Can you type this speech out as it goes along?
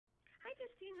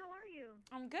Justine. How are you?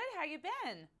 I'm good. How you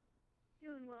been?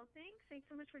 Doing well, thanks. Thanks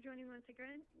so much for joining me once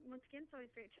again. It's always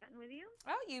great chatting with you.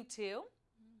 Oh, you too.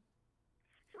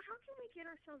 So how can we get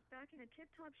ourselves back in a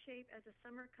tip-top shape as the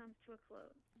summer comes to a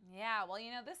close? Yeah, well,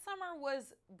 this summer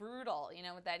was brutal.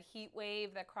 With that heat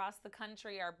wave that crossed the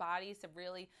country, our bodies have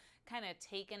really kind of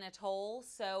taken a toll.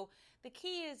 So the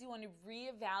key is you want to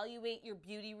reevaluate your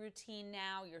beauty routine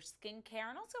now, your skincare,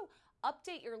 and also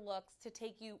update your looks to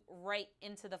take you right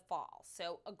into the fall.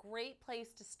 So a great place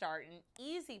to start, an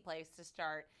easy place to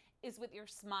start, is with your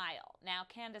smile. Now,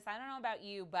 Candace, I don't know about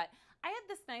you, but I have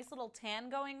this nice little tan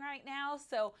going right now,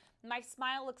 so my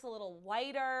smile looks a little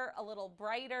whiter, a little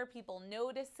brighter. People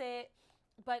notice it.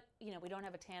 But, we don't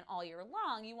have a tan all year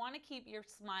long. You want to keep your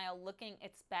smile looking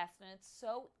its best, and it's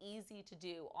so easy to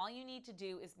do. All you need to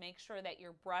do is make sure that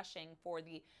you're brushing for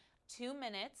the 2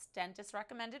 minutes, dentist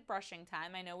recommended brushing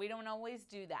time. I know we don't always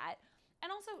do that.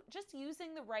 And also just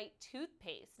using the right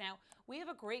toothpaste. Now, we have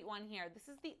a great one here. This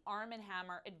is the Arm &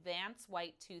 Hammer Advanced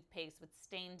White Toothpaste with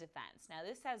Stain Defense. Now,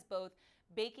 this has both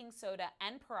baking soda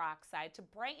and peroxide to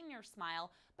brighten your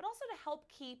smile, but also to help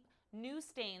keep new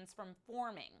stains from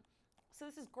forming. So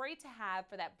this is great to have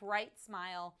for that bright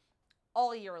smile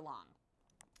all year long.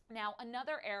 Now,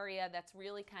 another area that's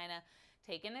really kind of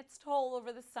taken its toll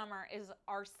over the summer is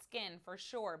our skin, for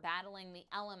sure, battling the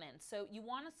elements. So you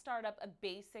want to start up a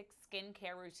basic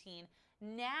skincare routine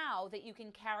now that you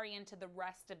can carry into the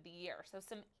rest of the year. So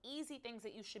some easy things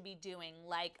that you should be doing,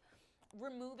 like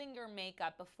removing your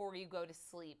makeup before you go to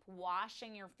sleep,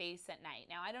 washing your face at night.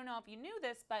 Now, I don't know if you knew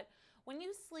this, but when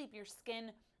you sleep, your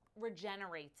skin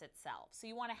regenerates itself. So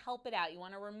you want to help it out. You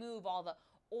want to remove all the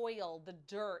oil, the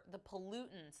dirt, the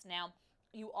pollutants. Now,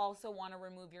 you also want to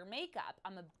remove your makeup.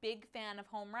 I'm a big fan of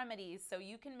home remedies, so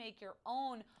you can make your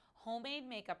own homemade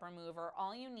makeup remover.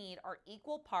 All you need are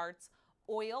equal parts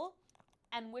oil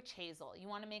and witch hazel. You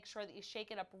want to make sure that you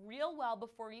shake it up real well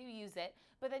before you use it,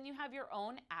 but then you have your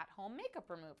own at-home makeup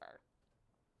remover.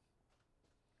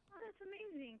 Oh, that's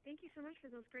amazing. Thank you so much for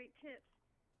those great tips.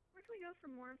 Where can we go for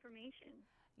more information?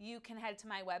 You can head to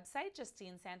my website,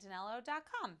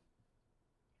 JustineSantaniello.com.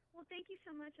 Well, thank you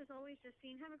so much, as always,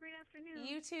 Justine. Have a great afternoon.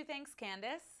 You too. Thanks,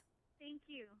 Candace. Thank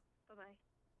you. Bye-bye.